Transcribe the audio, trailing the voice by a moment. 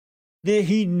Did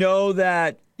he know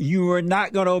that you were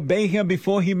not going to obey him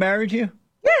before he married you?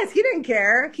 Yes, he didn't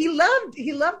care. He loved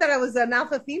that I was an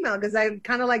alpha female because I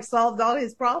kind of like solved all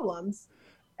his problems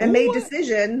and made What?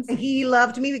 decisions. He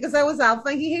loved me because I was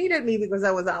alpha. He hated me because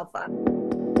I was alpha.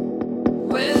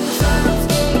 When times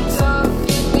get tough,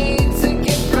 you need to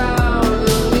get down.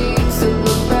 No need to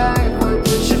look backward.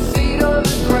 Put your feet on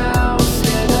the ground.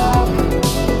 Stand up.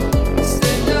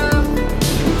 Stand up.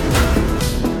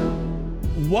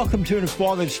 Welcome to the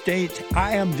TheFallenState.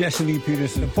 I am Jesse Lee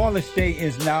Peterson. The TheFallenState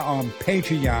is now on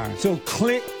Patreon. So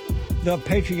click the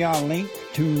Patreon link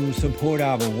to support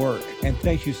our work. And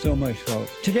thank you so much,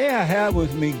 folks. Today I have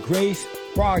with me Grace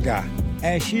Fraga,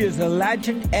 and she is a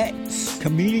Latinx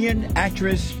comedian,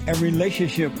 actress, and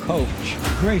relationship coach.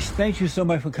 Grace, thank you so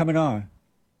much for coming on.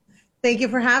 Thank you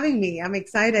for having me. I'm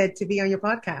excited to be on your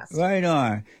podcast. Right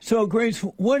on. So, Grace,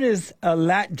 what is a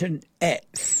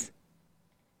Latinx?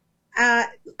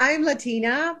 I'm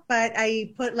Latina, but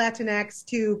I put Latinx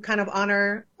to kind of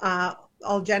honor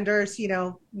all genders,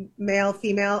 male,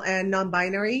 female, and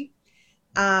non-binary.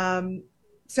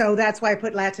 So that's why I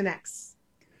put Latinx.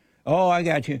 Oh, I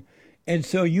got you. And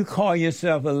so you call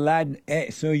yourself a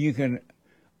Latinx so you can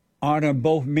honor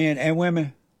both men and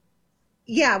women?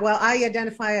 Yeah, well, I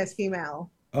identify as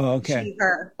female. Oh, okay. She,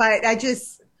 her. But I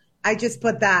just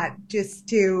put that just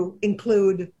to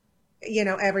include,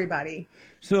 everybody.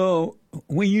 So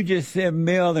when you just said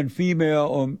male and female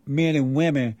or men and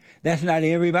women, that's not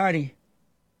everybody?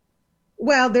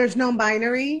 Well, there's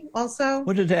non-binary also.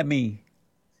 What does that mean?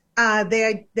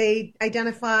 They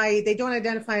don't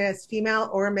identify as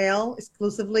female or male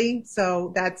exclusively.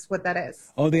 So that's what that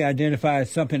is. Oh, they identify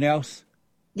as something else?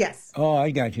 Yes. Oh,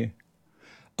 I got you.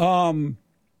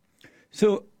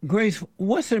 So, Grace,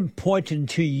 what's important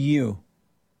to you?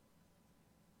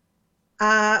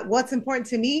 What's important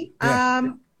to me?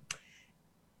 Yeah.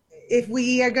 If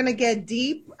we are going to get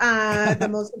deep, the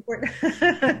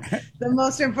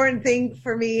most important thing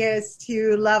for me is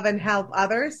to love and help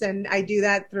others. And I do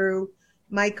that through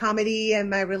my comedy and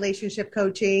my relationship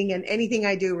coaching, and anything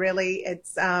I do, really,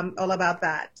 it's all about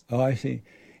that. Oh, I see.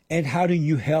 And how do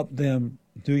you help them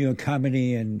through your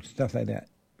comedy and stuff like that?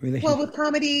 Well, with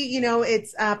comedy,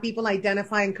 it's people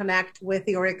identify and connect with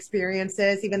your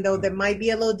experiences, even though they might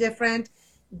be a little different.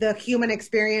 The human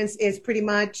experience is pretty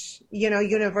much,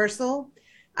 universal.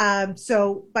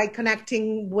 So by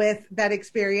connecting with that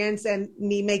experience and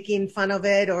me making fun of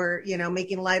it or,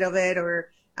 making light of it or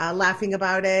laughing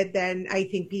about it, then I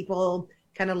think people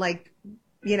kind of like,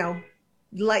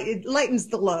 it lightens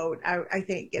the load. I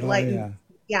think it lightens.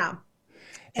 Yeah.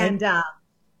 And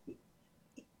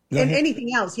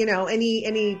anything else,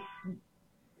 any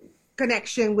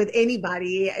connection with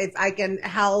anybody, if I can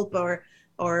help or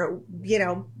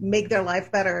make their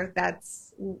life better,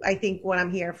 that's, I think, what I'm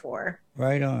here for.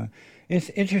 Right on. It's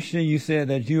interesting you said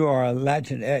that you are a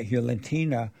Latinx, you're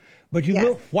Latina, but you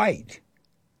look white.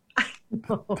 I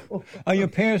know. Are your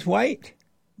parents white?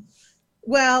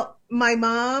 Well, my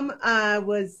mom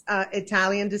was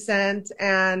Italian descent,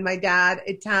 and my dad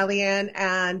Italian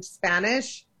and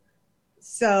Spanish.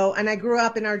 So, and I grew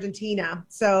up in Argentina.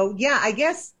 So, yeah, I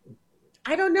guess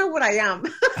I don't know what I am.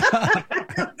 I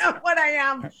don't know what I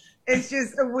am. It's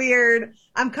just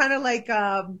I'm kind of like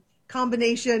a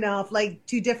combination of like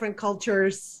two different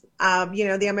cultures,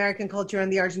 the American culture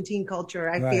and the Argentine culture,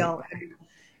 I feel.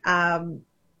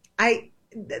 I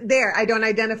don't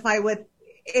identify with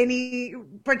any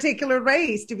particular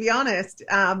race, to be honest.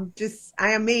 Just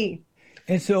I am me.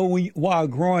 And so while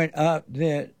growing up,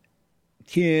 that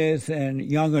kids and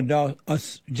young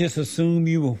adults just assume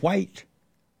you were white?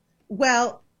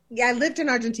 Well, yeah, I lived in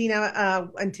Argentina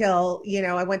until,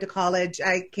 I went to college.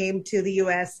 I came to the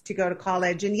U.S. to go to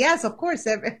college. And yes, of course,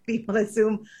 people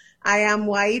assume I am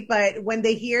white. But when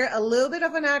they hear a little bit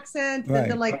of an accent, then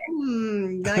they're like,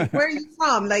 like, where are you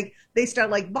from? Like, they start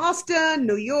like Boston,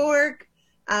 New York.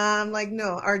 Like,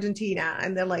 no, Argentina.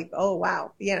 And they're like, oh,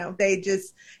 wow. They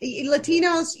just,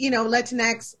 Latinos,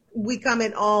 Latinx, we come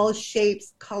in all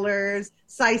shapes, colors,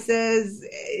 sizes,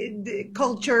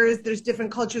 cultures. There's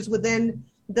different cultures within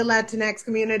the Latinx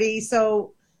community.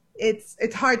 So it's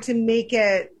hard to make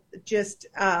it just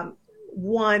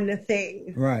one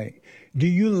thing. Right. Do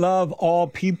you love all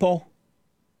people?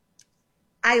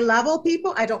 I love all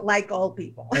people. I don't like all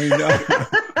people. If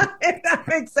that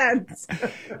makes sense.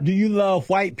 Do you love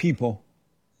white people?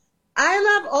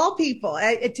 I love all people.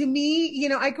 To me,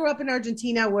 I grew up in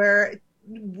Argentina where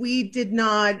we did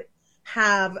not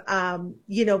have,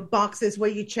 boxes where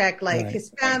you check like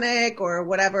Hispanic or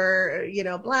whatever,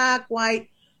 Black, white,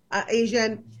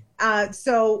 Asian.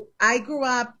 So I grew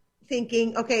up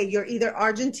thinking, okay, you're either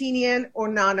Argentinian or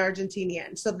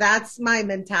non-Argentinian. So that's my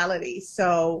mentality.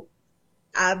 So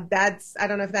that's, I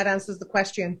don't know if that answers the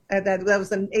question. That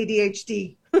was an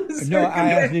ADHD. No,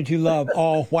 I asked, did you love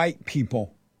all white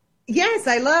people? Yes,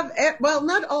 I love, well,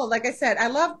 not all. Like I said, I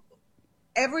love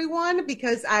everyone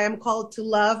because I am called to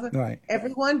love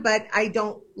everyone, but I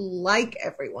don't like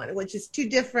everyone, which is two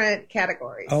different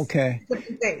categories. Okay.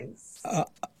 Different things.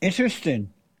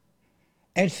 Interesting.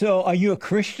 And so are you a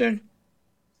Christian?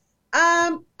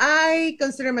 I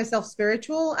consider myself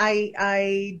spiritual.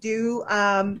 I do,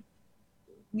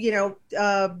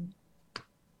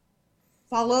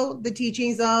 follow the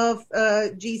teachings of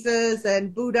Jesus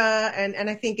and Buddha, and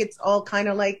I think it's all kind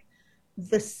of like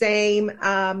the same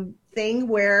thing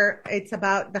where it's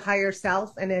about the higher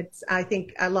self, and it's, I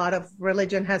think a lot of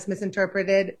religion has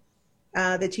misinterpreted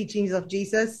the teachings of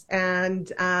Jesus,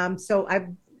 and so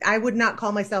I would not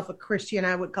call myself a Christian.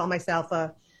 I would call myself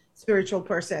a spiritual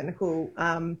person who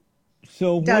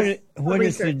so what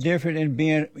is the difference in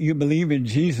being, you believe in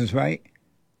Jesus, right?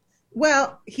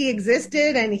 Well, he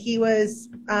existed, and he was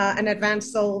an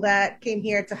advanced soul that came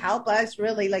here to help us,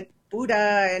 really, like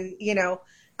Buddha and,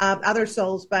 other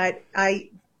souls. But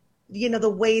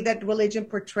the way that religion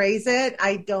portrays it,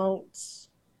 I don't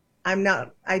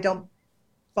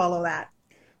follow that.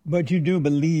 But you do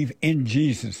believe in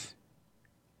Jesus.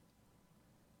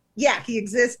 Yeah, he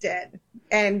existed,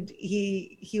 and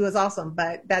he was awesome,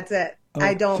 but that's it. Oh,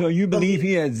 I don't. So you believe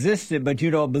he existed, but you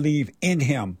don't believe in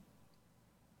him.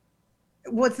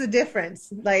 What's the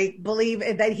difference? Like, believe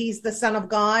that he's the Son of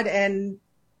God, and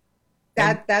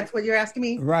that's what you're asking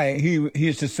me? Right. He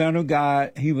is the Son of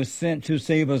God. He was sent to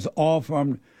save us all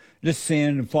from the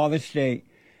sin, the fallen state.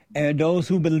 And those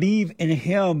who believe in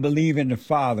him believe in the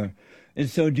Father. And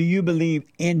so do you believe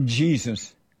in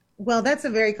Jesus? Well, that's a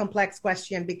very complex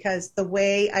question, because the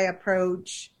way I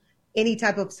approach any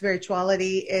type of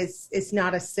spirituality is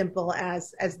not as simple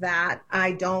as that.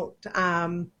 I don't.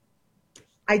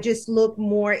 I just look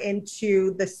more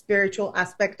into the spiritual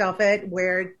aspect of it,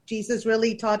 where Jesus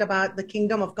really taught about the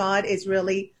kingdom of God is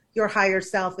really your higher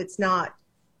self. It's not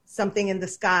something in the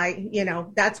sky.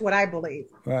 That's what I believe.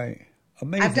 Right.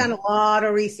 Amazing. I've done a lot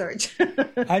of research.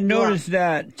 I noticed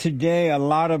that today a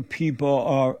lot of people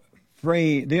are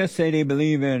afraid. They'll say they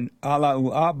believe in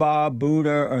Allah, Abba,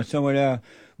 Buddha, or someone else,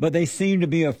 but they seem to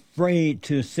be afraid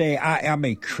to say, I am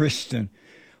a Christian.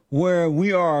 Where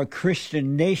we are a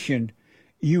Christian nation,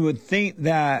 you would think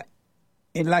that,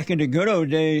 like in the good old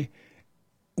days,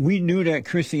 we knew that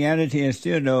Christianity, and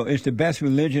still know, is the best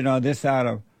religion on this side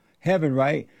of heaven,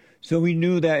 right? So we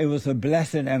knew that it was a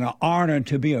blessing and an honor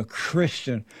to be a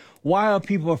Christian. Why are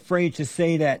people afraid to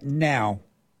say that now?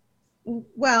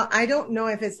 Well, I don't know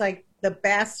if it's like the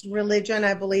best religion.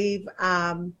 I believe,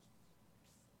 that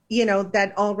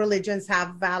all religions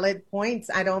have valid points.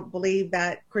 I don't believe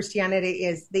that Christianity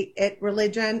is the it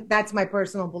religion. That's my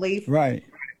personal belief. Right.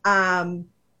 Like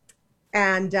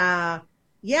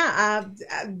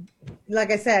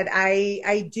I said,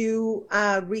 I do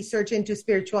research into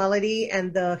spirituality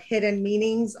and the hidden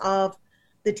meanings of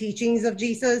the teachings of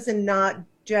Jesus, and not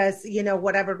just,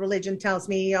 whatever religion tells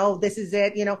me, oh, this is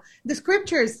it. The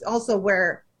scriptures also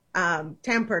were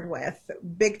tampered with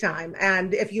big time.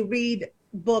 And if you read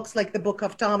books like the Book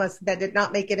of Thomas that did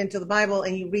not make it into the Bible,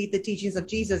 and you read the teachings of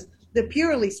Jesus, they're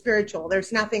purely spiritual.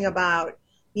 There's nothing about,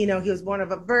 he was born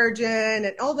of a virgin,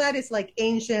 and all that is like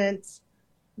ancient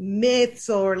myths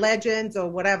or legends or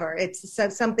whatever. It's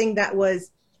something that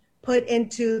was put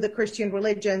into the Christian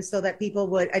religion so that people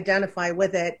would identify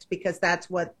with it, because that's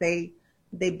what they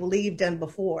believed in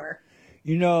before.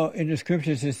 In the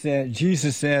scriptures it said,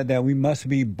 Jesus said that we must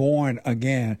be born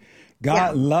again.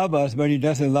 God loves us, but he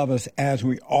doesn't love us as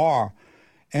we are.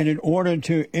 And in order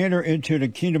to enter into the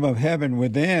kingdom of heaven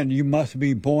within, you must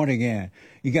be born again.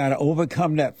 You got to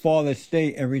overcome that fallen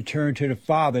state and return to the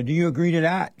Father. Do you agree to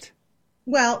that?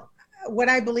 Well, what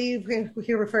I believe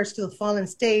he refers to the fallen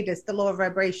state is the lower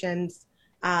vibrations,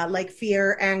 like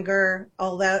fear, anger,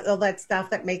 all that stuff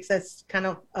that makes us kind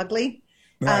of ugly.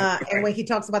 Right. And when he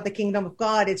talks about the kingdom of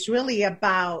God, it's really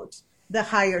about the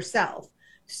higher self.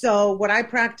 So what I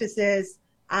practice is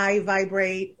I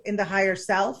vibrate in the higher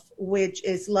self, which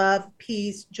is love,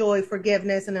 peace, joy,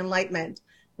 forgiveness, and enlightenment,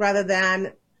 rather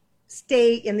than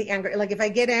stay in the anger. Like if I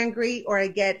get angry or I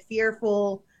get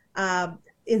fearful,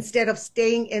 instead of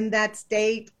staying in that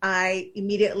state, I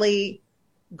immediately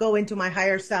go into my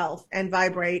higher self and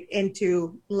vibrate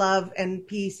into love and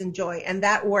peace and joy. And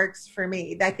that works for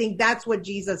me. I think that's what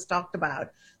Jesus talked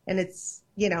about. And it's,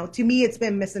 to me, it's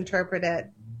been misinterpreted.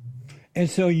 And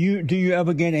so do you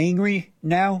ever get angry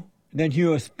now that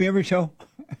you are spiritual?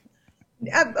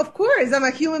 Of course, I'm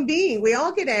a human being. We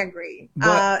all get angry.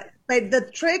 But the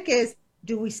trick is,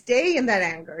 do we stay in that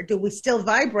anger? Do we still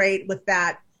vibrate with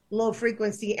that low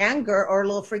frequency anger or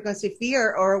low frequency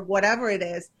fear or whatever it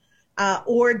is?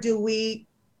 Or do we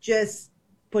just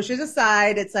push it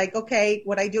aside? It's like, okay,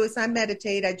 what I do is I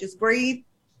meditate, I just breathe,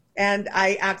 and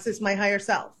I access my higher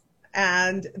self.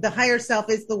 And the higher self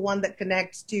is the one that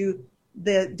connects to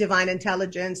the divine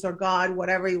intelligence or God,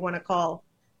 whatever you want to call.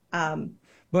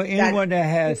 But anyone that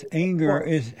has anger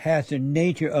has the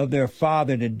nature of their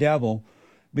father, the devil,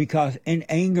 because in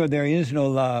anger there is no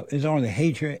love. It's only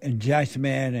hatred and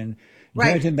judgment and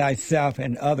judging thyself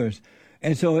and others.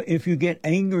 And so if you get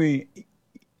angry,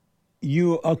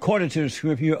 you, according to the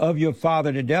scripture, you're of your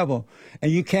father, the devil,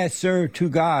 and you can't serve two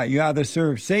gods. You either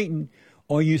serve Satan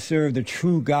or you serve the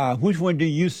true God. Which one do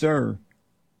you serve?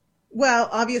 Well,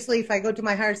 obviously, if I go to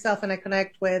my higher self and I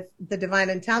connect with the divine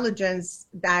intelligence,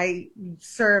 I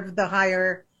serve the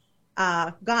higher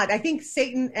God. I think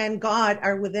Satan and God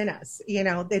are within us. You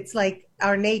know, it's like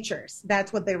our natures.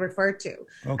 That's what they refer to.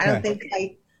 Okay. I don't think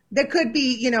there could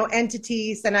be, you know,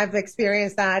 entities, and I've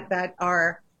experienced that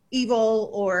are evil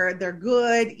or they're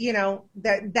good. You know,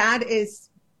 that is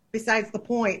besides the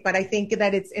point. But I think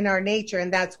that it's in our nature,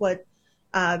 and that's what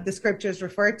the scriptures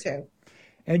refer to.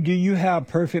 And do you have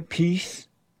perfect peace?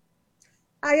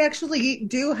 I actually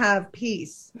do have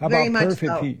peace. How very about much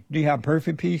perfect so. peace? Do you have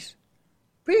perfect peace?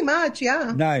 Pretty much,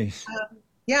 yeah. Nice.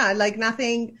 Yeah, like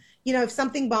nothing, you know, if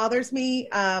something bothers me,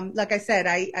 like I said,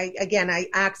 I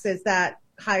access that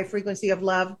high frequency of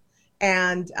love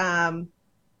and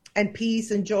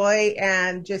peace and joy,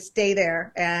 and just stay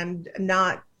there and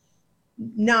not,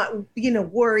 you know,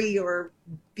 worry or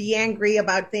be angry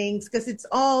about things, because it's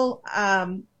all,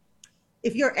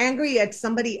 if you're angry at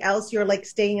somebody else, you're like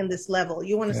staying in this level.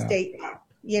 You want to stay up,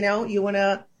 you know, you want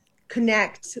to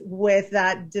connect with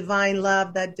that divine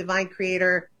love, that divine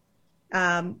creator,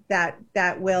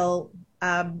 that will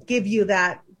give you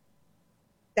that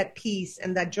peace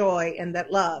and that joy and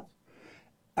that love.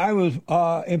 I was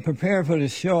in preparing for the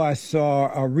show, I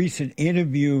saw a recent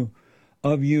interview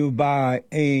of you by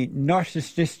a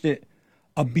narcissistic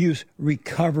abuse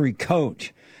recovery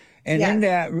coach. And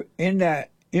in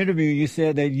that interview, you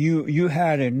said that you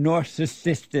had a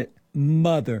narcissistic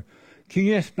mother. Can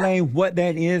you explain what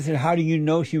that is, and how do you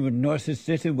know she was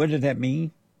narcissistic? What does that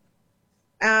mean?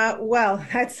 Well,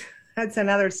 that's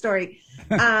another story.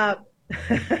 You're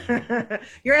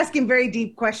asking very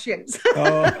deep questions.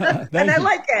 And I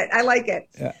like it. I like it.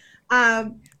 Yeah.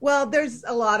 Well, there's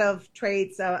a lot of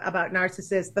traits about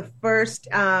narcissists. The first,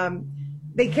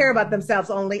 they care about themselves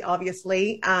only,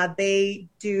 obviously. They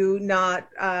do not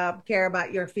care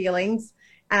about your feelings.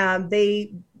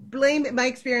 They blame, my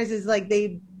experience is like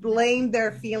they blame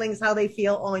their feelings, how they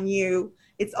feel, on you.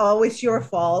 It's always your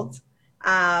fault.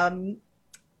 And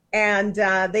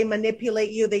they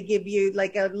manipulate you. They give you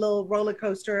like a little roller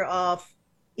coaster of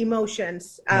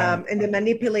emotions, and they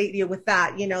manipulate you with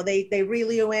that. You know, they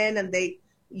reel you in, and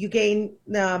you gain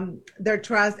their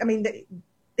trust. I mean,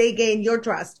 they gain your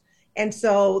trust. And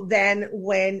so then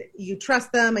when you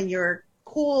trust them and you're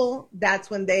cool, that's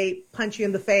when they punch you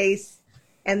in the face.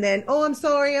 And then, oh, I'm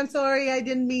sorry, I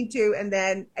didn't mean to. And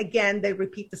then again, they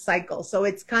repeat the cycle. So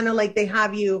it's kind of like they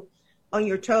have you on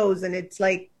your toes, and it's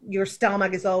like your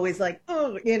stomach is always like,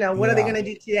 oh, you know, what are they going to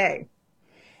do today?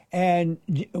 And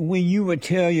when you would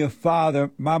tell your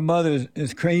father, my mother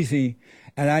is crazy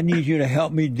and I need you to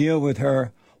help me deal with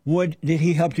her, did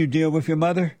he help you deal with your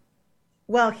mother?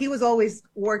 Well, he was always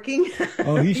working.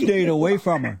 Oh, he stayed away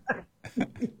from her.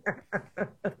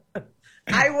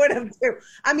 I would have too.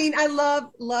 I mean, I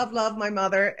love my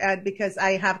mother, because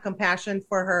I have compassion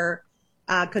for her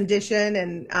condition.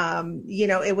 And, you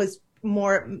know, it was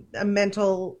more a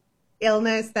mental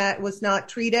illness that was not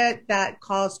treated that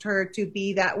caused her to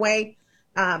be that way.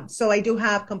 So I do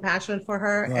have compassion for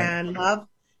her and love.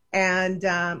 And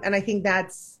I think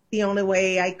that's the only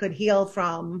way I could heal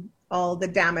from all the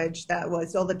damage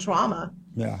all the trauma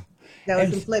that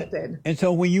was inflicted. And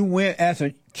so when you went as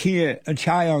a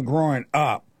child growing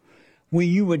up, when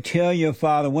you would tell your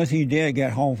father, once he did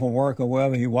get home from work or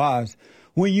wherever he was,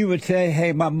 when you would say,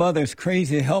 hey, my mother's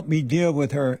crazy, help me deal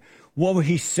with her, what would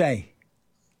he say?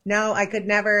 No, I could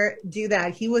never do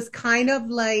that. He was kind of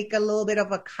like a little bit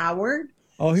of a coward.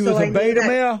 Oh, he was a beta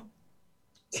male?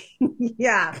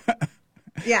 Yeah.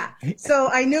 Yeah. So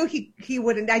I knew he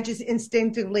wouldn't. I just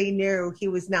instinctively knew he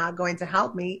was not going to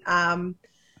help me.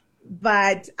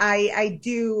 But I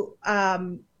do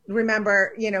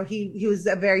remember, you know, he was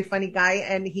a very funny guy,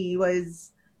 and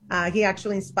he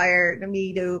actually inspired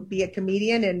me to be a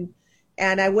comedian,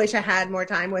 and I wish I had more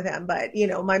time with him. But, you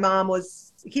know, my mom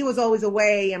was he was always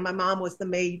away, and my mom was the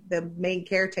main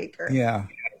caretaker. Yeah.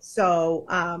 So,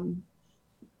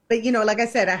 but like I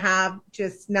said, I have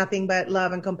just nothing but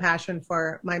love and compassion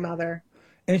for my mother.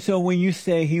 And so when you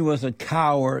say he was a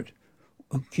coward,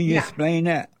 can you explain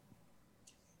that?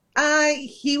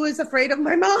 He was afraid of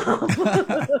my mom.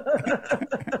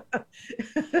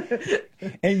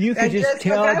 And you could just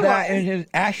tell that in his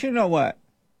action or what?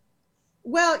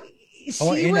 Well,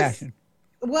 inaction.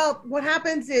 Well, what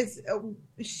happens is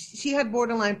she had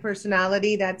borderline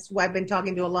personality. That's why I've been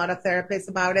talking to a lot of therapists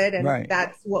about it. And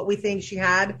that's what we think she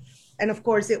had. And of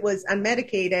course, it was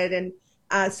unmedicated.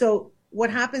 And so what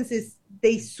happens is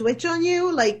they switch on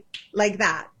you like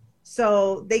that.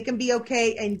 So they can be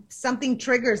okay and something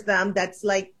triggers them that's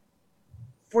like,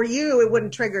 for you, it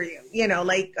wouldn't trigger you.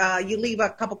 You leave a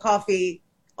cup of coffee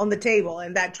on the table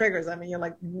and that triggers them and you're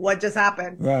like, what just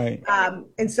happened? Right.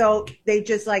 And so they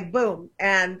just like, boom.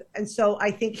 And so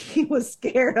I think he was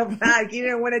scared of that. He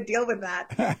didn't want to deal with that.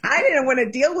 I didn't want to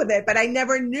deal with it, but I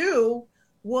never knew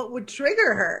what would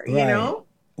trigger her, you know?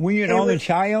 Were you an only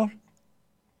child?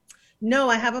 No,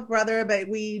 I have a brother, but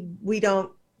we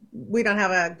don't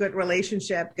have a good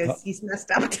relationship because he's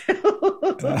messed up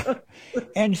too.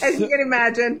 And as you can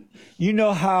imagine. You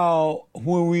know how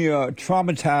when we are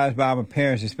traumatized by our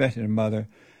parents, especially the mother,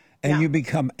 and you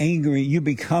become angry, you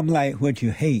become like what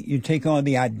you hate. You take on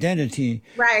the identity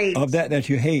of that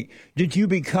you hate. Did you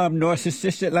become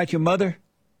narcissistic like your mother?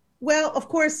 Well, of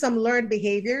course, some learned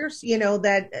behaviors,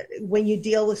 that when you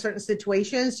deal with certain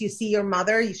situations, you see your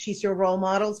mother, she's your role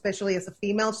model, especially as a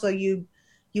female. So you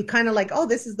kind of like, oh,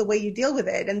 this is the way you deal with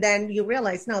it. And then you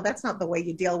realize, no, that's not the way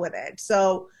you deal with it.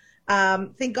 So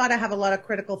thank God I have a lot of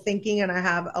critical thinking and I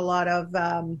have a lot of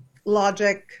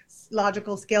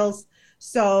logical skills.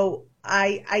 So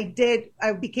I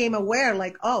became aware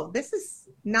like, oh, this is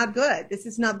not good. This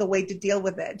is not the way to deal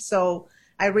with it. So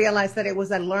I realized that it was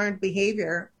a learned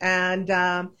behavior.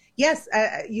 And yes,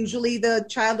 usually the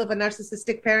child of a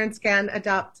narcissistic parents can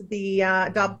adopt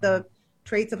the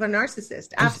traits of a narcissist.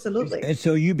 Absolutely. And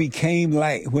so you became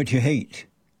like what you hate?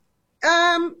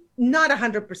 Not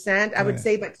 100%, I would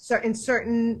say, but in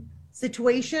certain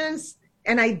situations,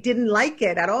 and I didn't like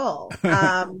it at all.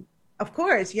 Of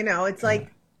course, it's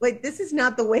like, wait, this is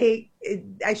not the way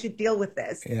I should deal with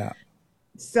this. Yeah.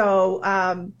 So,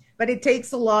 but it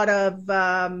takes a lot of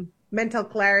mental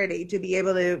clarity to be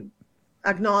able to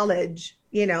acknowledge,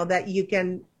 that you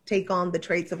can take on the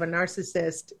traits of a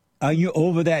narcissist. Are you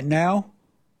over that now?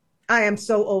 I am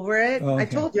so over it. Oh, okay. I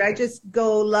told you, I just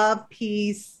go love,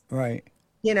 peace. Right.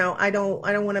 I don't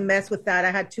want to mess with that.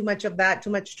 I had too much of that, too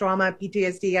much trauma,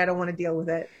 PTSD. I don't want to deal with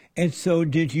it. And so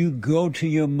did you go to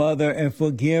your mother and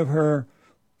forgive her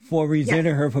for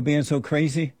resenting her for being so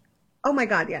crazy? Oh my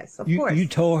God, yes, of course. You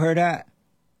told her that?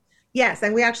 Yes,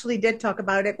 and we actually did talk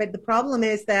about it, but the problem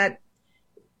is that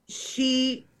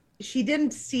she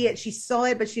didn't see it. She saw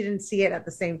it, but she didn't see it at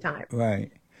the same time.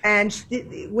 Right. And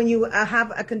when you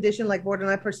have a condition like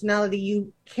borderline personality,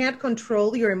 you can't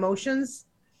control your emotions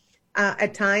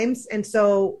at times. And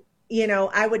so,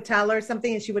 I would tell her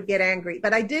something and she would get angry.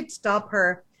 But I did stop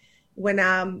her when,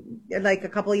 like a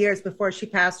couple of years before she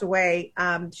passed away,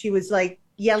 she was like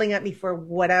yelling at me for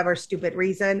whatever stupid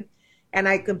reason. And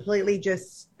I completely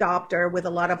just stopped her with a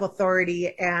lot of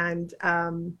authority and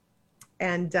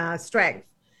strength.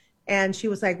 And she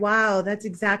was like, wow, that's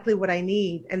exactly what I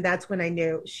need. And that's when I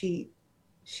knew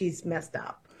she's messed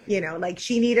up. Like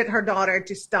she needed her daughter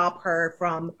to stop her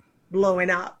from blowing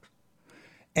up.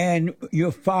 And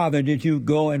your father, did you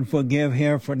go and forgive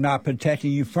him for not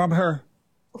protecting you from her?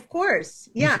 Of course.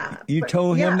 Yeah. You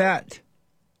told him that?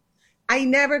 I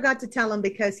never got to tell him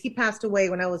because he passed away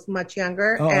when I was much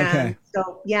younger. Oh, and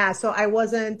okay. So I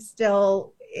wasn't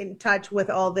still in touch with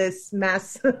all this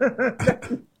mess.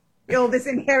 This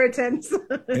inheritance.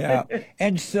 Yeah.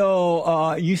 And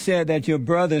so you said that your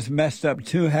brother's messed up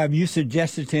too. Have you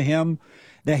suggested to him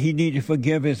that he need to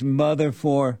forgive his mother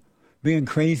for being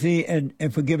crazy and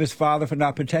forgive his father for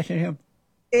not protecting him?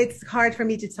 It's hard for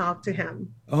me to talk to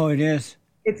him. Oh, it is?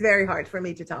 It's very hard for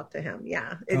me to talk to him.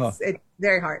 Yeah. It's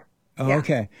very hard. Oh, yeah.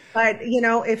 Okay. But,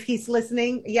 if he's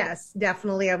listening, yes,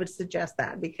 definitely I would suggest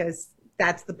that because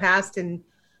that's the past and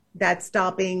that's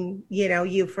stopping,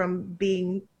 you from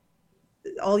being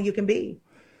all you can be.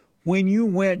 When you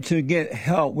went to get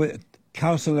help with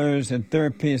counselors and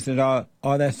therapists and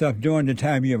all that stuff during the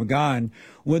time you were gone,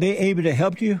 were they able to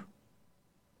help you?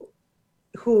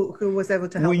 Who was able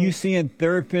to help me? Were you seeing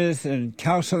therapists and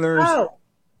counselors? Oh,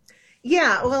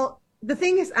 yeah. Well, the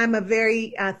thing is, I'm a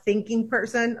very thinking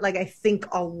person. Like I think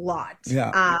a lot.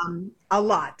 Yeah. A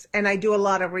lot. And I do a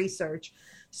lot of research.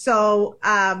 So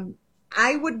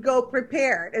I would go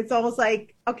prepared. It's almost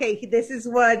like, okay, this is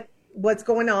what's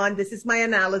going on. This is my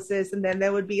analysis. And then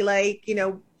there would be like,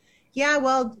 yeah,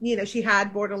 well, she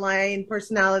had borderline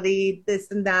personality,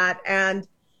 this and that. And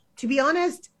to be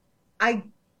honest, I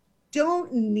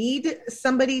don't need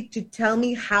somebody to tell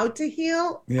me how to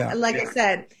heal. Yeah. Like I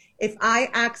said, if I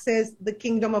access the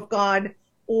kingdom of God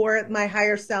or my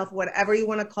higher self, whatever you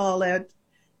want to call it,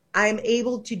 I'm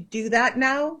able to do that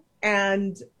now.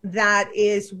 And that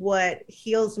is what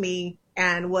heals me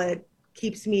and what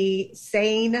keeps me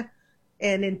sane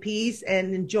and in peace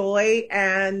and in joy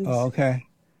and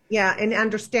yeah, and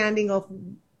understanding of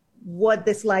what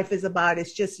this life is about.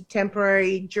 It's just a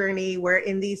temporary journey. We're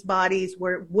in these bodies.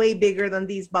 We're way bigger than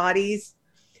these bodies.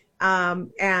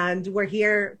 And we're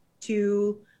here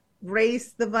to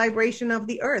raise the vibration of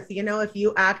the earth. If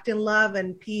you act in love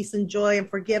and peace and joy and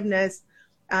forgiveness,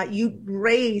 you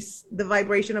raise the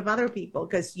vibration of other people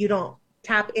because you don't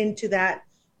tap into that,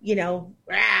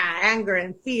 anger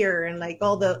and fear and like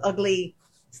all the ugly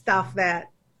stuff that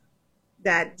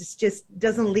just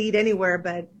doesn't lead anywhere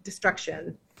but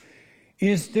destruction.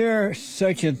 Is there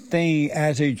such a thing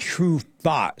as a true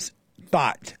thought?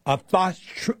 A thought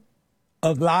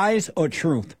of lies or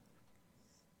truth?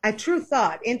 A true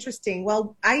thought. Interesting.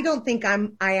 Well, I don't think I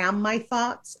am my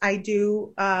thoughts. I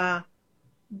do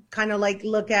kind of like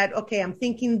look at, okay, I'm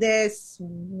thinking this,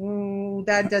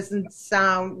 that doesn't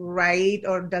sound right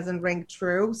or doesn't ring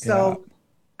true. So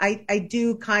I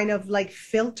do kind of like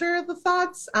filter the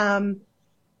thoughts. And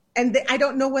I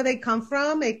don't know where they come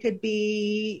from. It could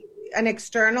be an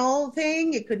external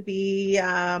thing. It could be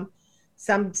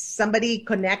somebody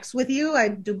connects with you. I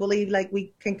do believe like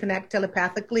we can connect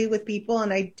telepathically with people,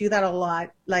 and I do that a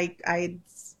lot. Like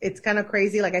it's kind of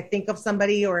crazy. Like I think of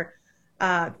somebody or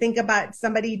think about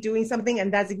somebody doing something,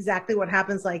 and that's exactly what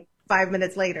happens like 5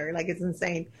 minutes later. Like it's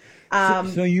insane.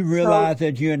 So you realize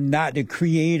that you're not the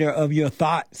creator of your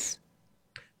thoughts.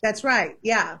 That's right.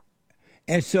 Yeah.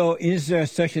 And so is there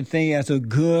such a thing as a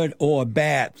good or a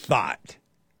bad thought?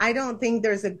 I don't think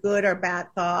there's a good or bad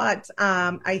thought.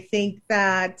 I think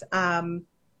that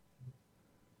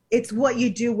it's what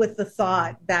you do with the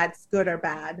thought that's good or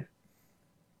bad.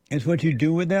 It's what you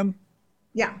do with them?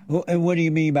 Yeah. And what do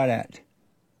you mean by that?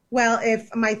 Well, if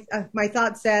my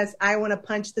thought says, I want to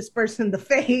punch this person in the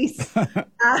face,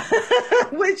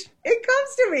 which it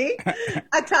comes to me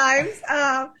at times,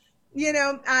 I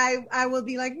will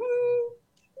be like,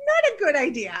 not a good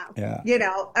idea. Yeah.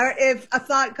 Or if a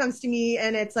thought comes to me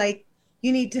and it's like,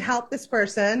 you need to help this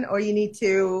person or you need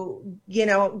to,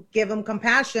 give them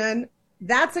compassion.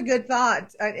 That's a good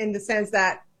thought in the sense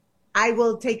that I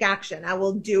will take action. I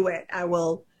will do it. I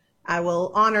will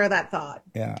honor that thought.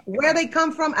 Yeah. Where they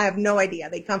come from, I have no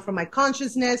idea. They come from my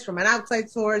consciousness, from an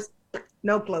outside source.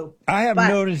 No clue. I have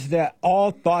noticed that all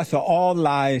thoughts are all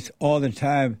lies all the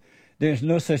time. There's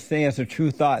no such thing as a true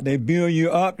thought. They build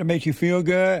you up to make you feel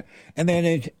good, and then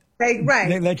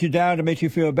they let you down to make you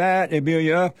feel bad. They build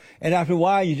you up, and after a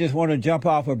while, you just want to jump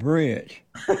off a bridge.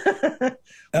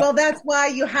 Well, that's why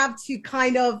you have to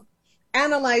kind of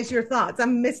analyze your thoughts.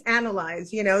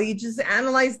 Misanalyze. You just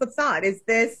analyze the thought. Is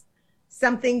this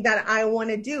something that I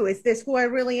want to do? Is this who I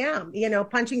really am?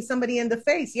 Punching somebody in the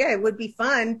face. Yeah, it would be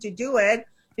fun to do it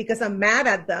because I'm mad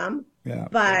at them. Yeah.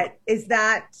 But is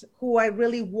that who I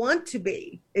really want to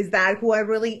be? Is that who I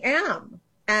really am?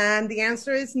 And the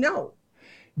answer is no.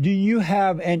 Do you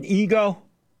have an ego?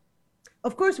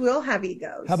 Of course, we all have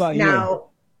egos. How about you?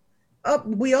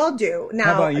 We all do. Now,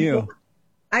 how about you?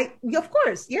 Of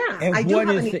course, yeah. And I do what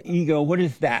have is the ego? What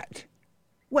is that?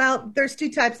 Well, there's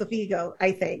two types of ego,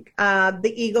 I think.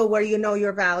 The ego where you know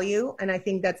your value, and I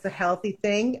think that's a healthy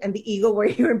thing. And the ego where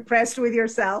you're impressed with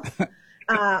yourself.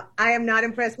 I am not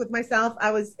impressed with myself.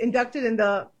 I was inducted in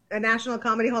the National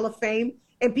Comedy Hall of Fame,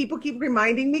 and people keep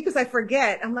reminding me because I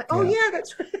forget. I'm like, oh, yeah,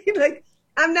 that's right. Like,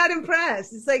 I'm not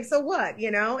impressed. It's like, so what?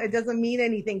 It doesn't mean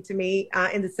anything to me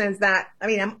in the sense that,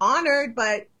 I'm honored,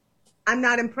 but I'm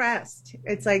not impressed.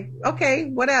 It's like, okay,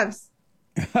 what else?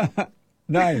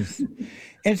 Nice.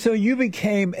 And so you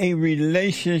became a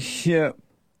relationship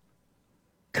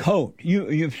coach.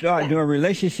 You've started doing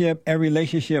relationship and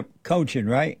relationship coaching,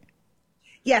 right?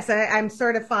 Yes, I'm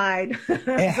certified.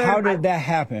 And how did that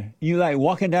happen? You like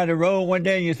walking down the road one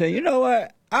day and you say, you know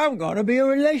what? I'm going to be a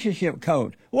relationship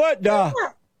coach. What the? Yeah,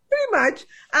 pretty much.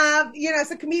 As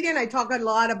a comedian, I talk a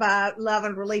lot about love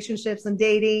and relationships and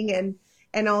dating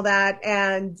and all that.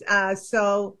 And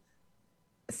so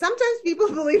sometimes people,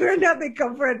 believe it or not, they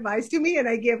come for advice to me and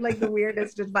I give like the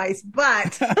weirdest advice,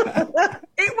 but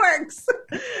it works.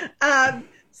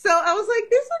 So I was like,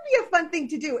 this would be a fun thing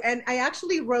to do. And I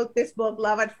actually wrote this book,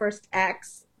 Love at First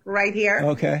X, right here.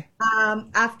 Okay.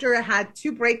 After I had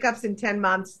 2 breakups in 10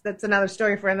 months. That's another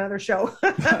story for another show.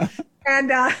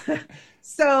 And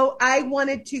so I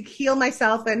wanted to heal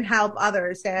myself and help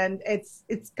others. And it's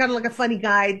kind of like a funny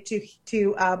guide to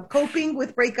coping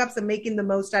with breakups and making the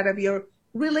most out of your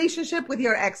relationship with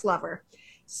your ex-lover.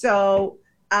 So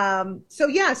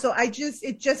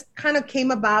it just kind of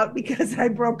came about because I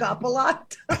broke up a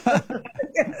lot.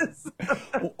 Yes.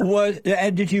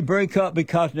 And did you break up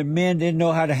because the men didn't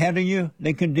know how to handle you?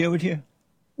 They couldn't deal with you?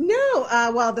 No.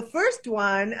 Well, the first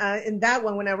one, in that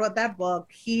one, when I wrote that book,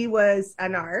 he was a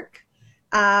narc.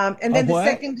 And then the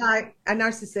second guy, a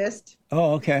narcissist.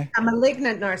 Oh, okay. A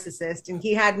malignant narcissist. And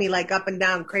he had me like up and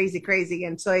down, crazy.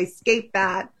 And so I escaped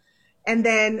that. And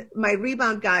then my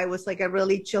rebound guy was like a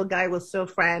really chill guy. We're still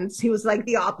friends. He was like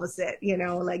the opposite,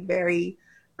 like very,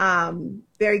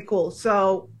 very cool.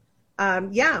 So,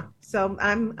 so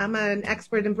I'm an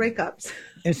expert in breakups.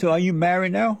 And so are you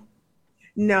married now?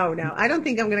 No. I don't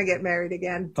think I'm going to get married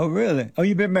again. Oh, really? Oh,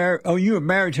 you've been married. Oh, you were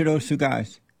married to those 2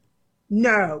 guys.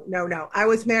 No. I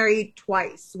was married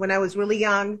twice. When I was really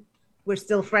young, we're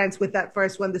still friends with that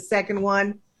first one. The second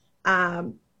one,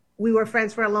 we were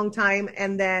friends for a long time.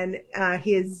 And then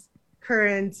his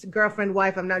current girlfriend,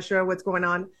 wife, I'm not sure what's going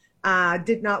on,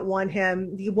 did not want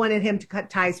him. He wanted him to cut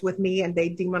ties with me, and they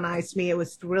demonized me. It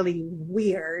was really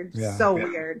weird. Yeah. So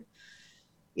weird.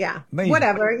 Yeah. Amazing.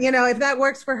 Whatever. If that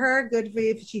works for her, good for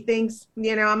you. If she thinks,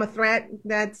 I'm a threat,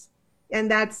 that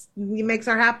makes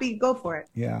her happy, go for it.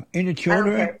 Yeah. Any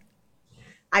children?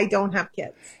 I don't have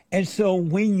kids. And so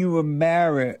when you were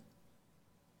married,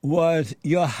 was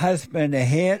your husband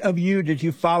ahead of you? Did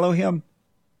you follow him?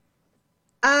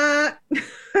 I'm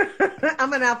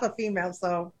an alpha female,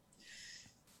 so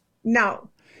no.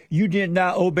 You did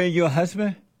not obey your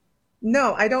husband?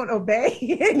 No, I don't obey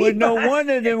anybody. Well, no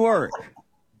wonder it didn't work.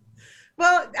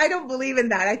 Well, I don't believe in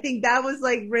that. I think that was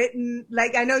like written,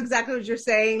 like I know exactly what you're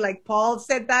saying. Like Paul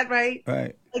said that, right?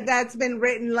 Right. Like that's been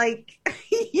written like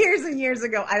years and years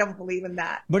ago. I don't believe in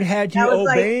that. But had you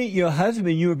obeyed your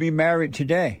husband, you would be married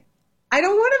today. I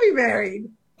don't want to be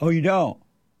married. Oh, you don't?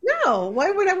 No.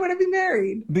 Why would I want to be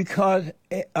married? Because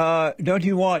don't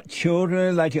you want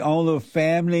children, like your own little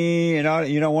family and all that?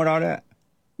 You don't want all that?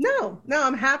 No,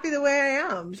 I'm happy the way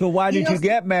I am. So why did you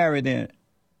get married then?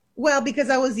 Well, because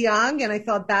I was young and I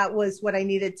thought that was what I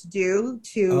needed to do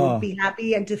to be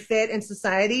happy and to fit in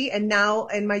society. And now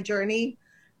in my journey,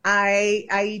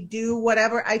 I do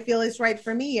whatever I feel is right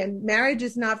for me. And marriage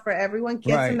is not for everyone.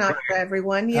 Kids are not for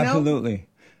everyone, you know? Absolutely.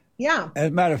 Yeah. As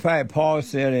a matter of fact, Paul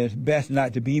said it's best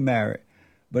not to be married.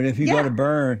 But if you're going to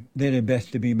burn, then it's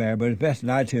best to be married. But it's best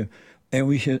not to. And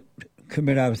we should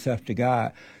commit ourselves to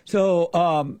God. So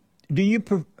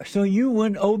so you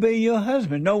wouldn't obey your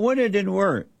husband? No wonder it didn't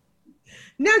work.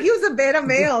 No, he was a beta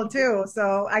male too,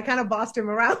 so I kind of bossed him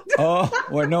around. Oh,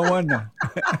 well, no wonder.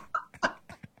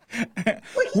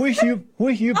 Wish you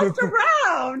bossed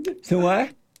around. So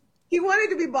what? He wanted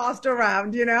to be bossed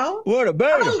around, you know? What a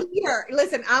better. I'm a leader.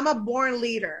 Listen, I'm a born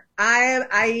leader.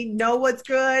 I know what's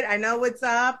good, I know what's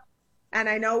up, and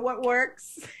I know what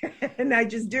works, and I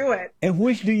just do it. And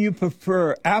which do you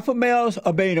prefer, alpha males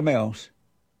or beta males?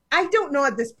 I don't know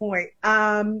at this point.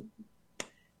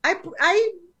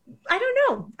 I don't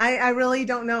know. I really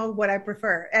don't know what I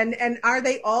prefer. And are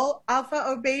they all alpha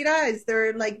or beta? Is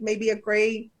there like maybe a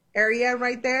gray area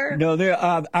right there? No, they're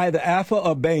either alpha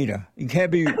or beta. It can't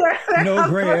be no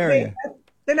gray area.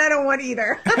 Then I don't want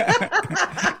either.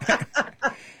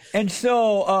 And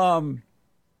so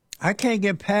I can't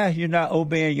get past you not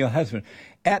obeying your husband.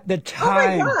 At the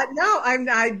time, oh my God, no, I'm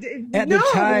not. At the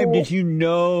time, did you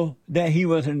know that he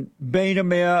was a beta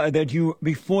male? Or that you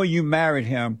before you married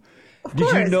him?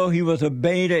 Did you know he was a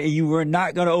beta and you were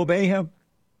not going to obey him?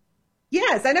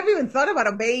 Yes, I never even thought about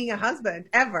obeying a husband,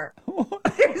 ever.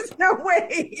 There's no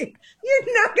way.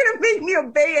 You're not going to make me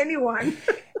obey anyone.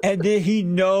 And did he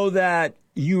know that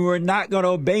you were not going to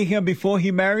obey him before he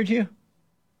married you?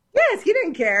 Yes, he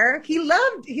didn't care. He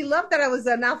loved that I was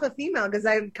an alpha female because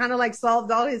I kind of like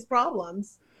solved all his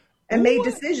problems and made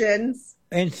decisions.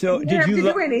 And so he didn't have to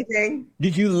do anything.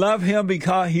 Did you love him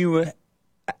because he was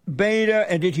beta,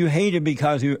 and did you hate him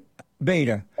because you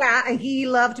beta? Yeah, and he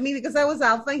loved me because I was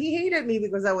alpha. He hated me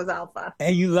because I was alpha.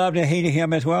 And you loved and hated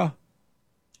him as well?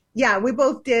 Yeah, we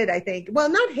both did, I think. Well,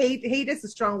 not hate. Hate is a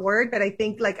strong word, but I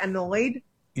think like annoyed.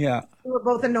 Yeah. We were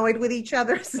both annoyed with each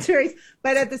other,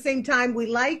 but at the same time, we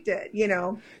liked it, you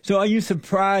know. So are you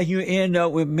surprised you end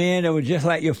up with men that were just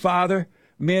like your father?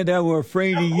 Men that were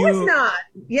afraid of you? Of course not.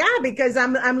 Yeah, because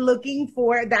I'm looking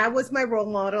for, that was my role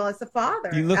model as a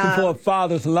father. You're looking for a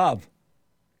father's love.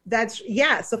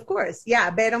 Yes, of course. Yeah,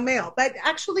 beta male. But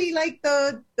actually, like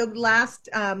the last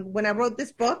when I wrote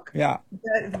this book, Yeah.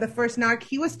 the first narc,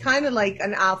 he was kind of like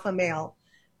an alpha male.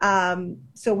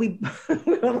 So we,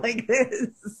 we were like this.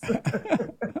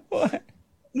 What?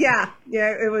 Yeah,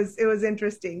 it was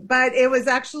interesting. But it was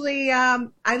actually I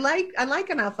like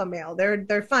an alpha male.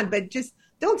 They're fun, but just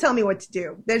don't tell me what to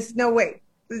do. There's no way.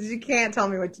 You can't tell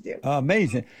me what to do.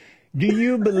 Amazing. Do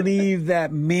you believe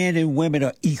that men and women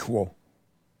are equal?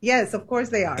 Yes, of course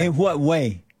they are. In what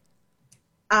way?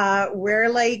 We're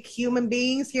like human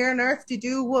beings here on Earth to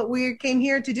do what we came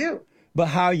here to do. But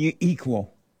how are you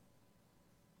equal?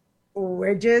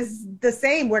 We're just the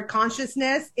same. We're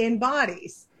consciousness in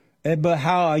bodies. But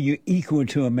how are you equal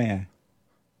to a man?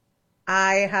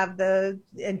 I have the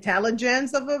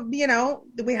intelligence of we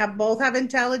both have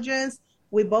intelligence.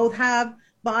 We both have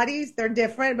bodies. They're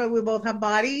different, but we both have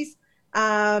bodies.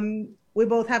 We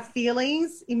both have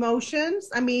feelings, emotions.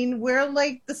 I mean, we're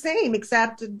like the same,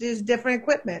 except there's different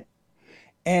equipment.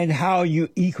 And how are you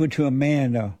equal to a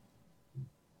man, though?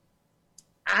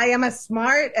 I am as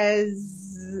smart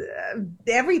as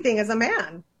everything as a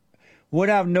man. What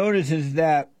I've noticed is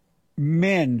that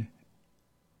men,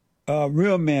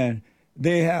 real men,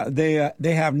 they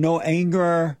have no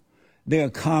anger. They are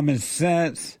common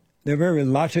sense. They're very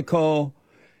logical.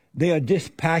 They are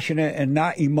dispassionate and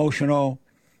not emotional.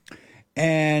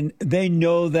 And they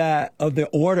know that of the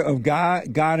order of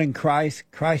God, God in Christ,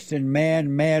 Christ in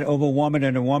man, man over woman,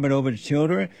 and a woman over the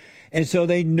children. And so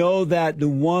they know that the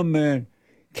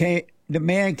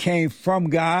man came from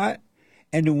God,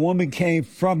 and the woman came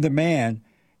from the man.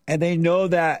 And they know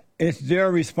that it's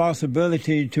their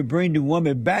responsibility to bring the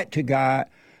woman back to God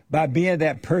by being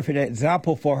that perfect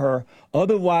example for her.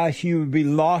 Otherwise, she would be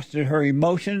lost in her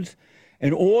emotions,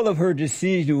 and all of her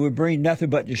decisions would bring nothing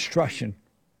but destruction.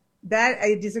 That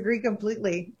I disagree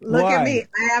completely. Look Why? at me.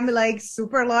 I am like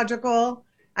super logical.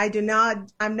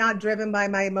 I'm not driven by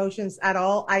my emotions at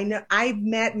all. I know I've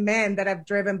met men that have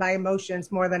driven by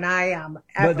emotions more than I am.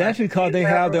 But that's because they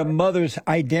have their mother's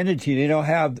identity. They don't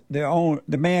have the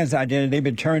man's identity. They've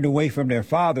been turned away from their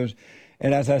fathers.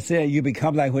 And as I said, you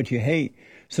become like what you hate.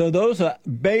 So those are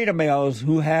beta males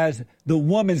who has the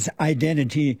woman's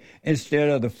identity instead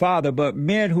of the father. But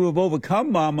men who have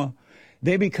overcome mama,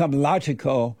 they become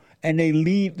logical and they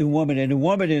leave the woman. And the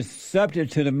woman is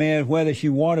subject to the man whether she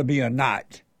want to be or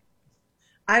not.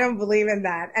 I don't believe in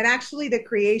that. And actually, the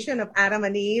creation of Adam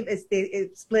and Eve is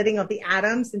the splitting of the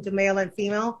atoms into male and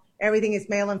female. Everything is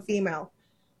male and female.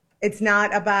 It's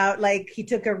not about like he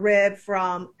took a rib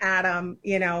from Adam.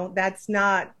 That's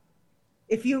not.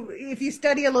 If you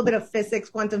study a little bit of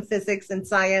physics, quantum physics, and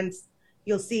science,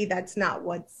 you'll see that's not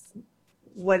what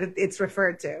it's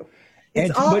referred to.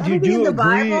 But you do the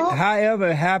agree, Bible.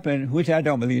 however it happened, which I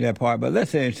don't believe that part, but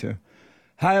let's say it's true.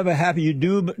 However it happened, you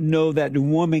do know that the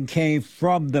woman came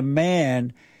from the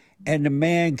man and the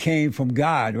man came from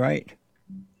God, right?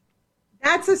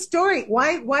 That's a story.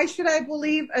 Why should I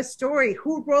believe a story?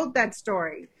 Who wrote that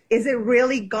story? Is it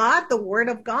really God, the word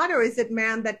of God, or is it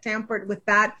man that tampered with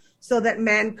that so that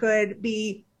man could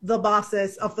be the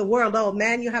bosses of the world? Oh,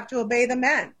 man, you have to obey the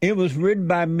man. It was written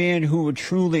by men who were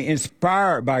truly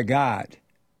inspired by God.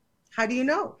 How do you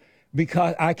know?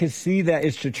 Because I can see that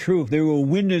it's the truth. They were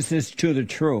witnesses to the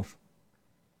truth.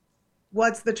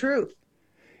 What's the truth?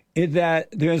 Is that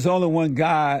there's only one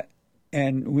God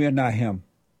and we are not him.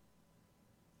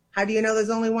 How do you know there's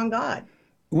only one God?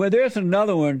 Well, there's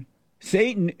another one.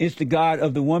 Satan is the God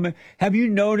of the woman. Have you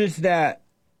noticed that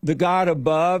the God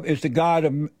above is the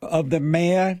God of the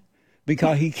man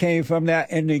because he came from that,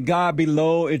 and the God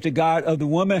below is the God of the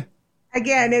woman?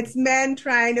 Again, it's men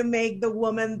trying to make the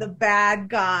woman the bad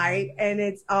guy, and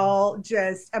it's all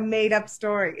just a made-up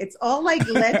story. It's all like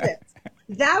legends.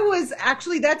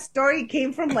 That story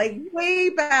came from like way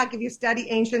back. If you study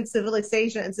ancient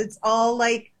civilizations, it's all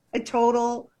like a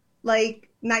total like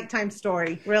nighttime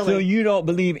story, really. So you don't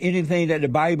believe anything that the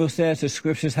Bible says the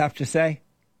scriptures have to say?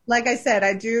 Like I said,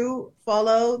 I do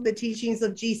follow the teachings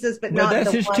of Jesus, but not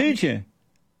that's the his one. teaching.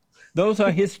 Those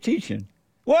are his teaching.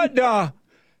 What the?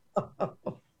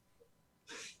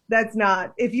 That's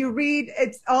not. If you read,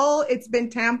 it's been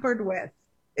tampered with.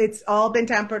 It's all been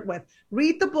tampered with.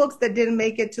 Read the books that didn't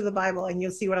make it to the Bible, and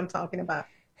you'll see what I'm talking about.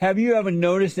 Have you ever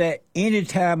noticed that every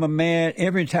time a man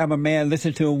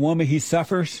listens to a woman, he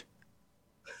suffers?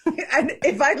 And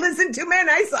if I listen to men,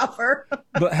 I suffer.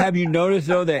 But have you noticed,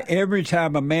 though, that every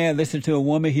time a man listens to a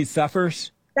woman, he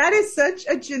suffers? That is such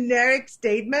a generic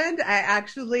statement. I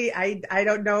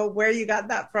don't know where you got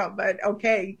that from, but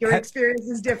okay. Your experience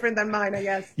is different than mine, I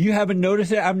guess. You haven't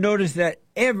noticed it? I've noticed that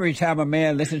every time a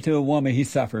man listens to a woman, he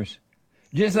suffers.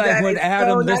 Just like That when is Adam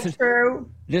so not listened. true.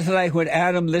 Just like when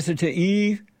Adam listened to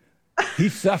Eve, he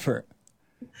suffered.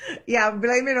 Yeah,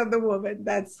 blame it on the woman.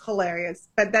 That's hilarious,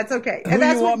 but that's okay. Who And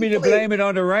that's you want me to believe. blame it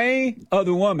on, the rain or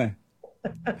the woman?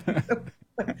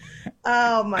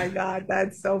 Oh my God,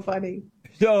 that's so funny.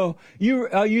 So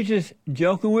are you just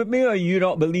joking with me, or you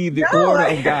don't believe the No, order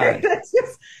of God?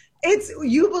 it's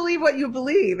you believe what you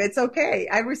believe. It's okay.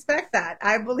 I respect that.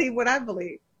 I believe what I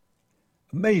believe.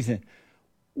 Amazing.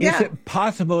 Yeah. Is it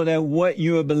possible that what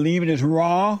you are believing is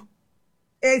wrong?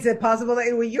 Is it possible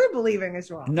that what you're believing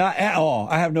is wrong? Not at all.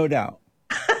 I have no doubt.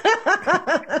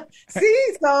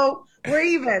 See, so we're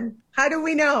even. How do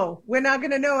we know? We're not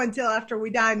going to know until after we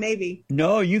die, maybe.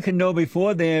 No, you can know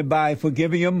before then by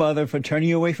forgiving your mother for turning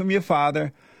you away from your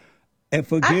father, and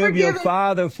forgive your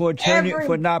father for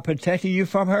for not protecting you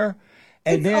from her.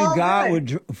 And It's then all God good.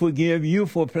 would forgive you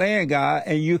for playing God,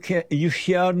 and you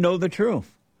shall know the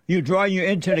truth. You draw you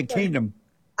into the kingdom.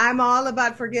 I'm all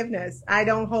about forgiveness. I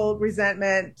don't hold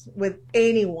resentment with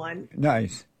anyone.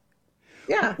 Nice.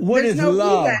 Yeah. What there's is no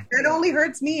love? That only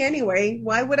hurts me anyway.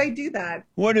 Why would I do that?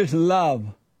 What is love?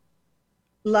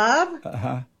 Love?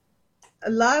 Uh-huh.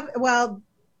 Love, well,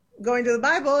 going to the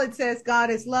Bible, it says God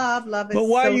is love. Love is But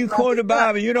why so you love quote is the Bible?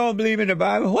 love. You don't believe in the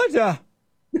Bible. What's up?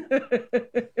 Now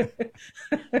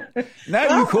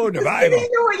Well, you quote the just Bible. getting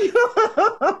to what you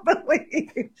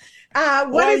believe.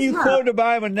 What Why is you love? quote the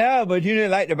Bible now, but you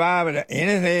didn't like the Bible or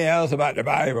anything else about the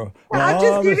Bible? Well, I'm all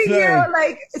just of a giving you, sudden-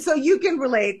 like, so you can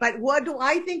relate. But what do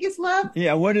I think is love?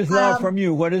 Yeah, what is love from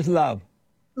you? What is love?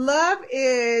 Love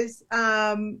is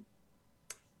the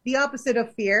opposite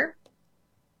of fear.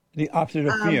 The opposite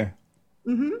of fear.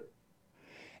 Mm-hmm.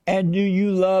 And do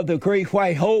you love the great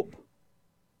white hope?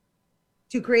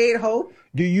 To create hope.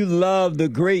 Do you love the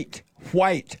great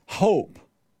white hope?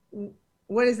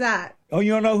 What is that? Oh,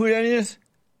 you don't know who that is?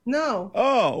 No.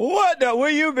 Oh, what the? Where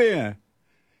you been?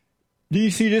 Do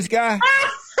you see this guy?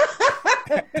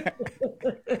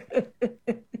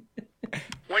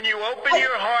 When you open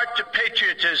your heart to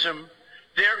patriotism,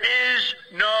 there is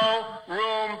no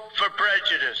room for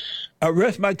prejudice. I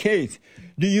rest my case.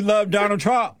 Do you love Donald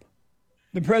Trump?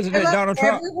 The President I love Donald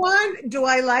Trump? everyone. Do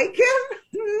I like him?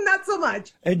 Not so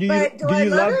much. And do but do I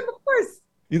love him? Of course.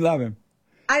 You love him.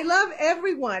 I love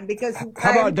everyone because.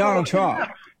 How about Donald Trump?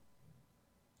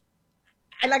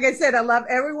 And like I said, I love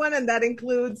everyone, and that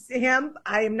includes him.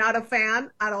 I am not a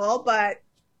fan at all, but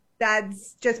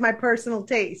that's just my personal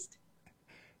taste.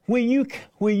 When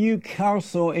you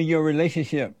counsel in your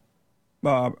relationship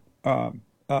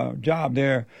job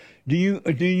there, do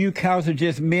you counsel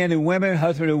just men and women,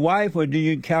 husband and wife, or do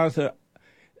you counsel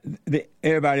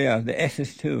everybody else, the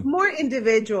exes too? More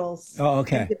individuals. Oh,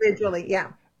 okay. Individually,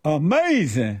 yeah.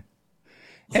 Amazing.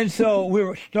 And so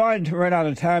we're starting to run out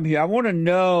of time here. I want to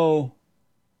know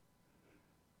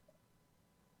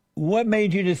what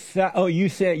made you decide. Oh, you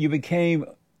said you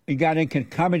got into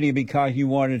comedy because you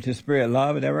wanted to spread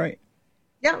love. Is that right?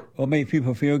 Yeah. Or make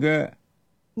people feel good?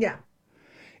 Yeah.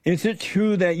 Is it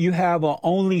true that you have an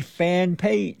OnlyFans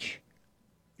page?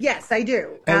 Yes, I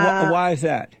do. And why is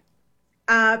that?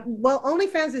 Well,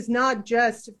 OnlyFans is not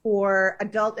just for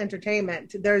adult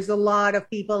entertainment. There's a lot of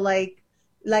people like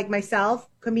myself,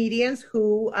 comedians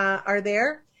who are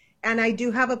there. And I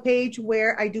do have a page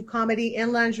where I do comedy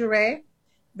in lingerie,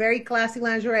 very classy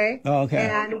lingerie. Oh, okay.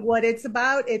 And what it's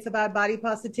about body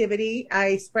positivity.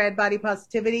 I spread body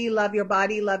positivity, love your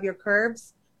body, love your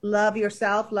curves, love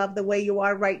yourself, love the way you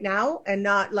are right now, and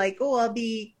not like, oh, I'll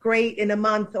be great in a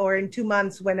month or in 2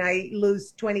 months when I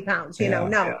lose 20 pounds. No.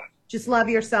 Yeah. Just love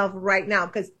yourself right now,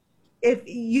 because if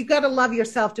you got to love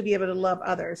yourself to be able to love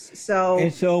others. So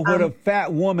when a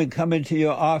fat woman come into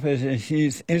your office and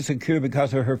she's insecure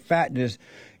because of her fatness,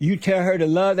 you tell her to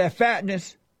love that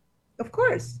fatness? Of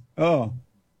course. Oh.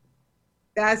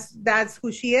 That's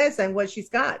who she is and what she's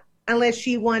got. Unless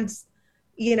she wants,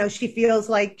 she feels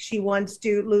like she wants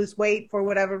to lose weight for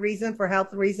whatever reason, for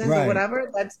health reasons or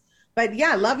whatever. But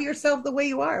yeah, love yourself the way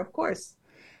you are, of course.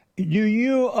 Do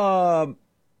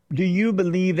you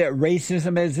believe that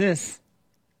racism exists?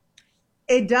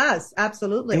 It does,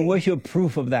 absolutely. And what's your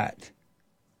proof of that?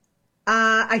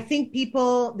 I think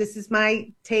this is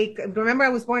my take. Remember, I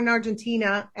was born in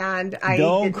Argentina, and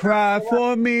Don't cry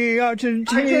for me,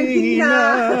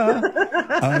 Argentina.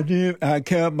 I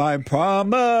kept my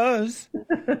promise.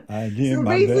 I did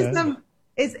my racism best.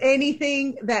 Is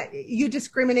anything that you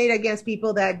discriminate against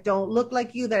people that don't look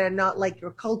like you, that are not like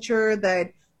your culture,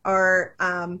 that are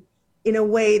in a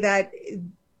way that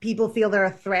people feel they're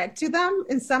a threat to them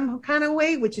in some kind of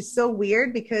way, which is so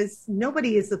weird because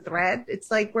nobody is a threat. It's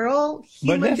like we're all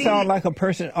human beings. But that sounds like a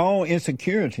person's own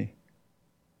insecurity.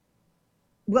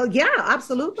 Well, yeah,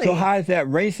 absolutely. So how is that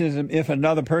racism if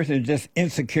another person is just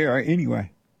insecure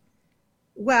anyway?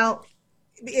 Well,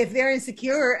 if they're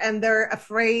insecure and they're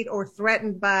afraid or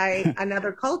threatened by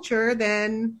another culture,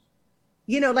 then,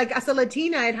 like as a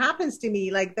Latina, it happens to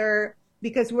me. Like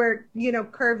because we're,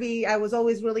 curvy. I was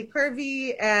always really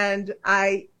curvy, and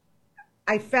I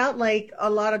felt like a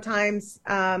lot of times,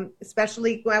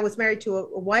 especially when I was married to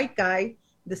a white guy,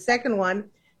 the second one,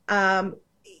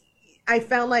 I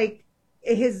felt like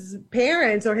his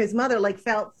parents or his mother like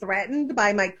felt threatened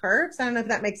by my curves. I don't know if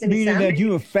that makes any Meaning sense. that you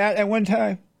were fat at one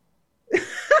time?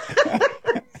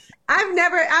 I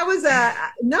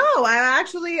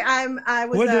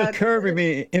was What does curvy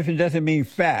mean if it doesn't mean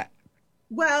fat?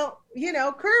 well,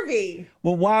 curvy,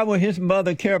 Well, why would his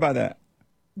mother care about that?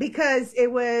 because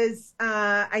it was,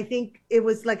 I think it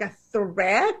was like a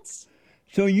threat.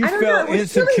 So you I don't know, felt it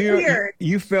was really insecure. weird.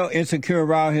 You felt insecure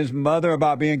around his mother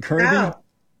about being curvy? No,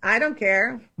 I don't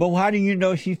care. But how do you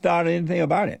know she thought anything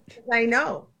about it? I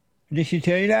know Did she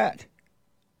tell you that?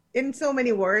 in so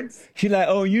many words, She's like,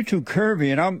 "Oh, you too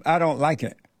curvy, and I don't like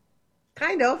it."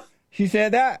 kind of, She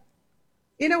said that.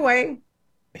 in a way.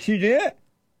 She did.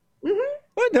 Hmm.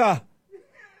 What the?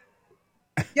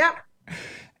 Yeah.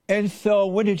 And so,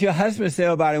 what did your husband say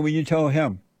about it when you told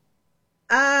him?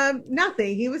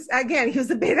 Nothing. He was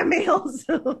a beta male,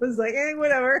 so it was like,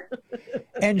 whatever.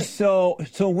 And so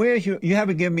where's you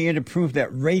haven't given me any proof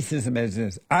that racism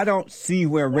exists. I don't see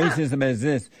where racism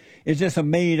exists. It's just a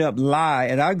made up lie.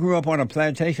 And I grew up on a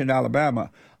plantation in Alabama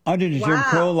under the Jim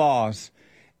Crow laws.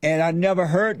 And I never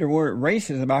heard the word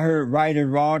racism. I heard right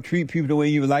and wrong, treat people the way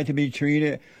you would like to be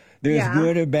treated. There's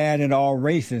good and bad in all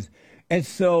races. And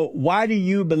so why do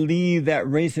you believe that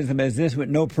racism exists with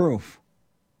no proof?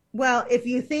 Well, if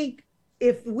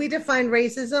we define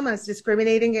racism as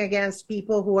discriminating against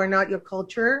people who are not your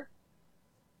culture,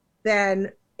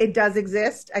 then it does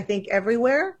exist, I think,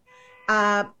 everywhere.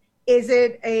 Is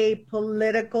it a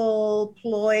political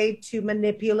ploy to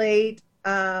manipulate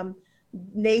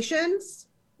nations?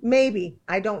 Maybe.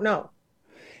 I don't know.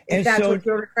 If And that's so, what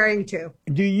you're referring to.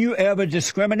 do you ever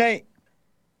discriminate?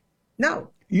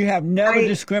 No. You have never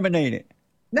discriminated.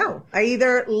 No. I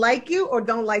either like you or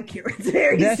don't like you. It's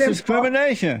very That's simple.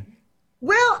 discrimination.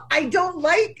 Well, I don't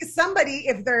like somebody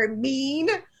if they're mean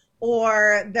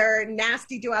or they're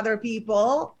nasty to other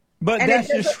people. But And that's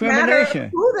it doesn't discrimination. matter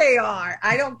who they are.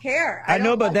 I don't care. I know,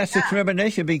 don't but like that's that.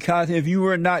 discrimination, because if you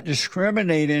were not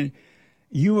discriminating,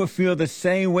 you would feel the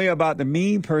same way about the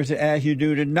mean person as you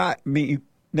do the not mean,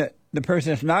 the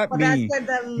person that's not Well, that's mean. where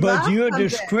the But love you're comes in.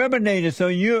 discriminating, so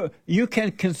you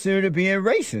can consider being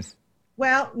racist.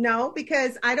 Well, no,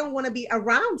 because I don't want to be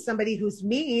around somebody who's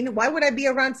mean. Why would I be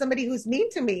around somebody who's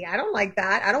mean to me? I don't like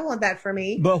that. I don't want that for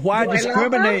me. But why Do I love them?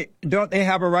 discriminate? Don't they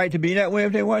have a right to be that way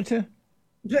if they want to?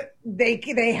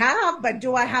 They have, but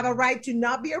do I have a right to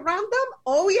not be around them?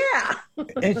 Oh yeah.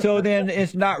 And so then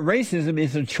it's not racism,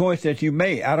 it's a choice that you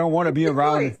made. I don't want to be It's a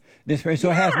around choice. this person.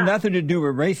 So it has Yeah. nothing to do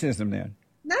with racism then.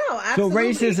 No, So absolutely.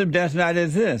 racism does not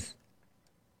exist.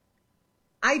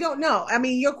 I don't know. I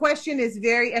mean, your question is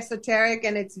very esoteric,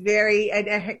 and it's very,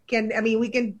 we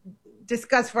can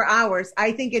discuss for hours.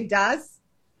 I think it does,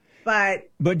 but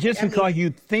But just I mean, because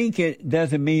you think it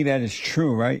doesn't mean that it's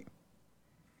true, right?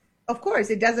 of course,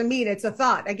 it doesn't mean it's a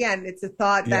thought. Again, it's a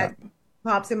thought that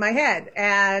pops in my head.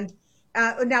 And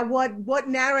now, what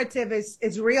narrative is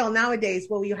real nowadays?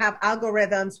 Well, you have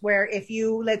algorithms where if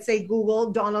you, let's say,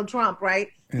 Google Donald Trump, right?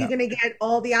 Yeah. You're going to get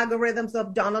all the algorithms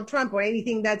of Donald Trump or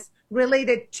anything that's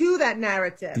related to that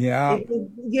narrative. Yeah. If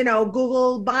you,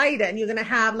 Google Biden, you're going to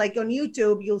have, like, on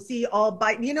YouTube, you'll see all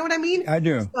Biden. You know what I mean? I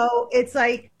do. So it's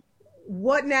like,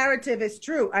 what narrative is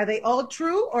true? Are they all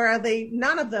true, or are they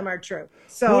none of them are true?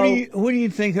 So What do you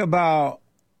think about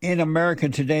in America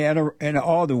today and in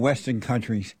all the Western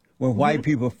countries where white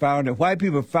people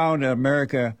founded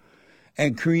America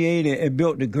and created and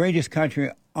built the greatest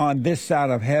country on this side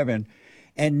of heaven,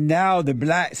 and now the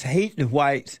blacks hate the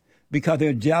whites because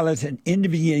they're jealous and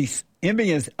envious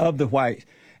of the whites,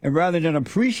 and rather than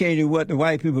appreciating what the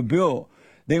white people built,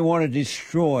 they want to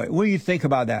destroy. What do you think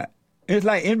about that? It's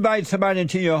like inviting somebody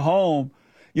into your home,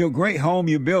 your great home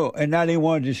you built, and now they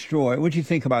want to destroy it. What do you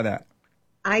think about that?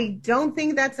 I don't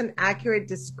think that's an accurate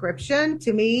description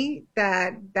to me.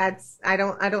 I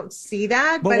don't see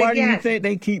that. But why again, do you think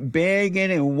they keep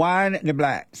begging and whining, the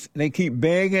blacks? They keep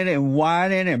begging and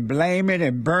whining and blaming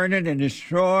and burning and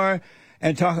destroying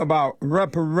and talk about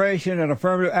reparation and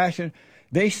affirmative action.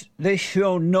 They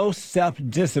show no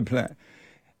self-discipline.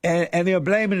 And they're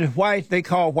blaming the whites. They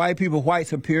call white people white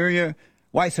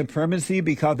supremacy,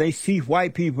 because they see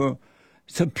white people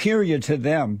superior to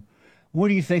them. What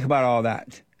do you think about all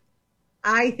that?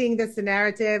 I think that's the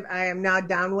narrative I am not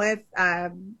down with. I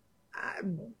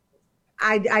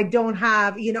don't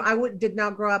have, did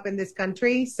not grow up in this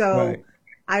country, so Right.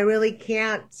 I really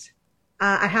can't.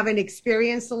 I haven't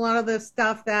experienced a lot of the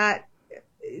stuff that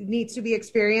needs to be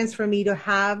experienced for me to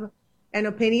have an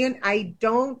opinion. I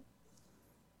don't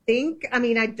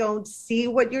see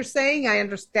what you're saying. I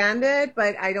understand it,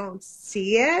 but I don't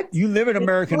see it. You live in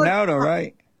America now, though,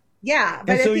 right? Yeah. And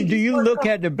But I so think do it's you more look so-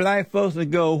 at the black folks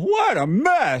and go, what a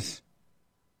mess?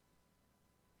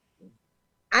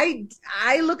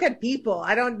 I look at people.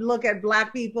 I don't look at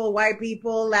black people, white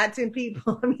people, Latin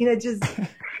people. I mean, that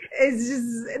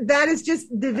is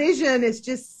just division. It's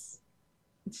just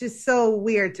so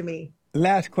weird to me.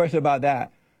 Last question about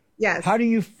that. Yes. How do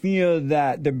you feel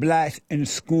that the blacks in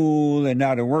school and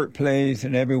now the workplace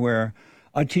and everywhere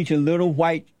are teaching little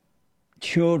white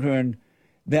children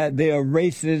that they are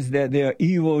racist, that they are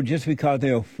evil just because they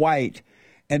are white,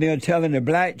 and they're telling the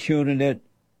black children that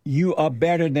you are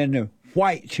better than the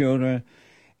white children,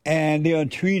 and they are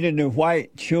treating the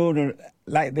white children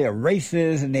like they're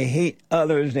racist and they hate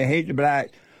others, they hate the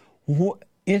blacks.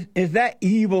 Is that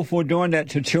evil for doing that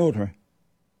to children?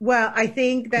 Well, I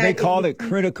think that They call it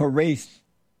critical race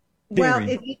theory.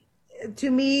 well,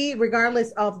 to me,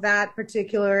 regardless of that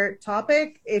particular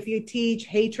topic, if you teach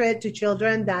hatred to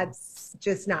children, that's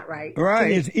just not right. Right, to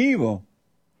me. it's evil.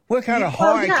 What kind of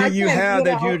Well, heart yeah, can you again, have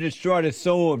that know, you destroy the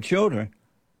soul of children?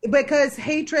 Because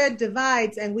hatred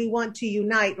divides and we want to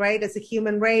unite, right? As a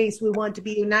human race, we want to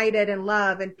be united in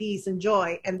love and peace and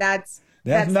joy. And that's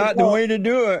Not the goal. way to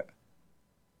do it.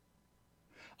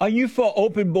 Are you for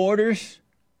open borders?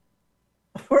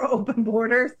 For open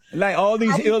borders. Like all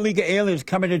these illegal aliens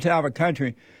coming into our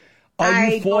country. Are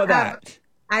you for that?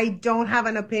 I don't have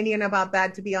an opinion about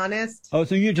that, to be honest. Oh,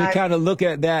 so you just kind of look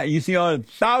at that. You see all the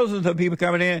thousands of people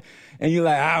coming in, and you're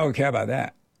like, I don't care about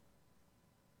that.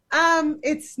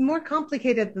 It's more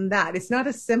complicated than that. It's not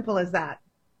as simple as that.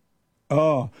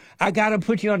 Oh, I got to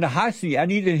put you on the hot seat. I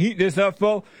need to heat this up,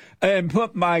 folks, and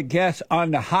put my guest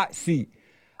on the hot seat.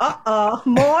 Uh-oh,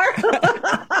 more?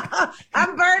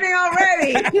 I'm burning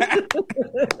already.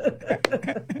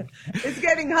 It's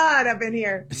getting hot up in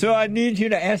here. So I need you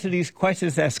to answer these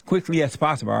questions as quickly as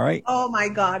possible, all right? Oh, my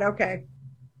God. Okay.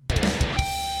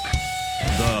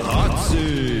 The hot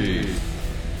seat.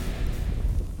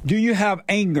 Do you have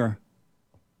anger?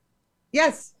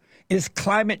 Yes, Is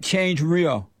climate change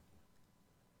real?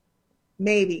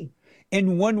 maybe.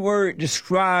 In one word,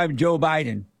 describe Joe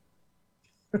Biden.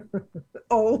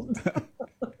 Old.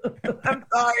 I'm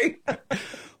sorry.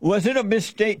 Was it a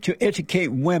mistake to educate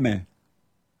women?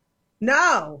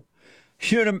 No.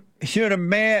 Should a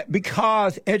man,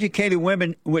 because educated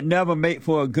women would never make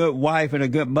for a good wife and a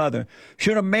good mother,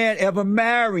 should a man ever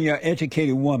marry an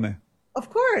educated woman? Of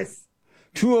course.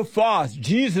 True or false?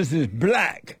 Jesus is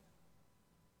black.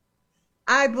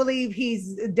 I believe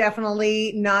he's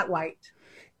definitely not white.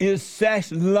 Is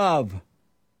sex love?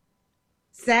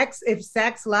 Sex, if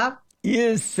sex, love?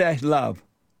 Is sex love?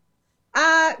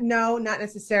 No, not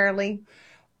necessarily.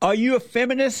 Are you a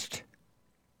feminist?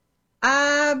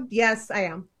 Yes, I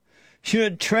am.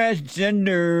 Should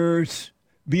transgenders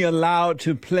be allowed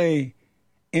to play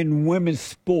in women's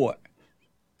sport?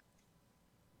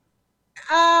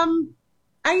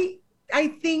 I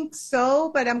think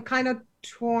so, but I'm kind of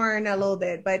torn a little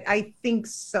bit, but I think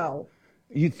so.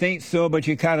 You think so, but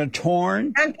you're kind of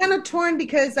torn? I'm kind of torn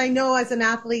because I know as an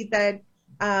athlete that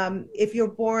if you're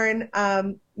born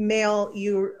male,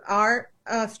 you are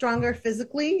stronger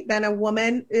physically than a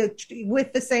woman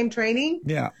with the same training.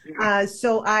 Yeah.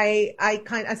 So I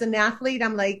as an athlete,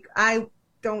 I'm like, I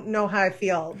don't know how I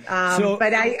feel.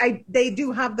 But they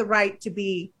do have the right to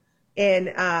be in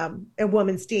a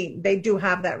women's team. They do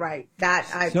have that right.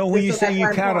 So when you say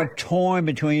you're kind of torn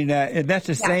between that, and that's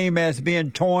the same as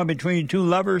being torn between two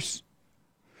lovers?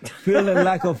 Feeling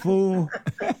like a fool?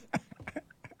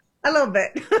 A little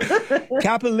bit.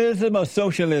 Capitalism or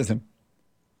socialism?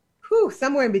 Whew,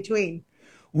 somewhere in between.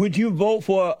 Would you vote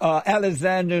for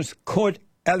Alexander Cortez,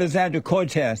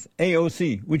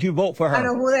 AOC? Would you vote for her? I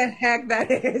don't know who the heck that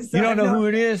is. You don't know who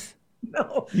it is?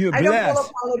 No, You're I don't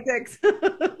follow blessed.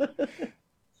 politics.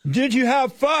 Did you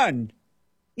have fun?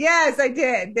 Yes, I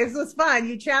did. This was fun.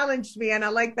 You challenged me, and I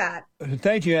like that.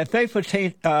 Thank you. And thanks for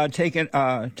taking on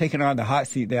the hot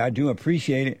seat there. I do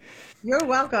appreciate it. You're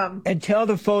welcome. And tell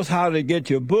the folks how to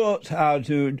get your books, how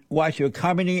to watch your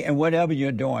comedy, and whatever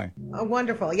you're doing. Oh,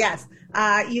 wonderful. Yes.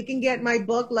 You can get my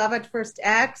book, Love at First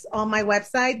X, on my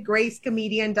website,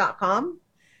 gracecomedian.com.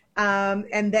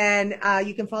 And then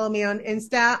you can follow me on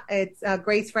Insta. It's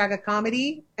Grace Fraga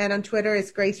Comedy. And on Twitter,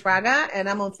 it's Grace Fraga. And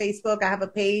I'm on Facebook. I have a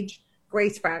page,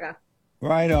 Grace Fraga.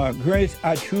 Right on. Grace,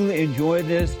 I truly enjoyed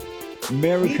this.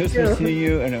 Merry Me Christmas too. to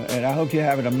you, and I hope you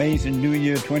have an amazing New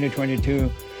Year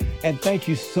 2022. And thank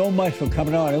you so much for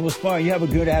coming on. It was fun. You have a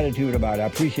good attitude about it. I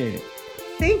appreciate it.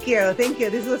 Thank you. Thank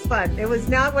you. This was fun. It was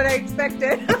not what I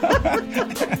expected.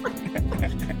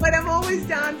 But I'm always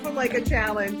down for like a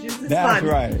challenge. This is That's fun.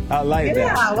 right. I like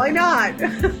that. Yeah, why not?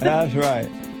 That's right.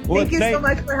 Well, Thank you so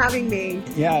much for having me.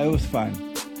 Yeah, it was fun.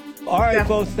 All right,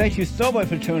 Definitely. folks, thank you so much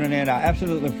for tuning in. I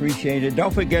absolutely appreciate it.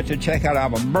 Don't forget to check out our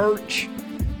merch.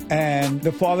 And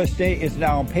The Fallen State is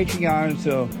now on Patreon,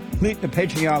 so click the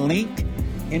Patreon link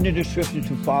in the description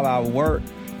to follow our work.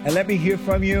 And let me hear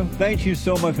from you. Thank you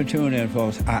so much for tuning in,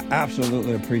 folks. I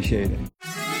absolutely appreciate it.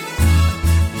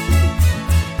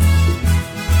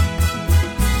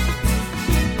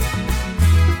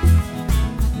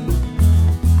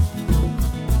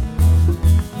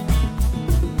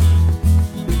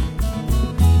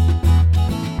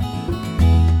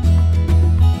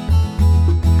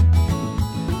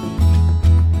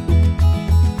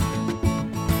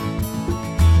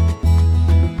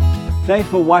 Thanks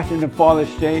for watching The Fallen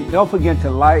State. Don't forget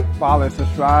to like, follow, and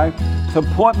subscribe.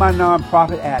 Support my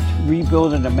nonprofit at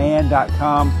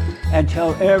rebuildingtheman.com and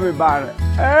tell everybody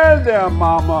and their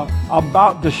mama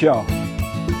about the show.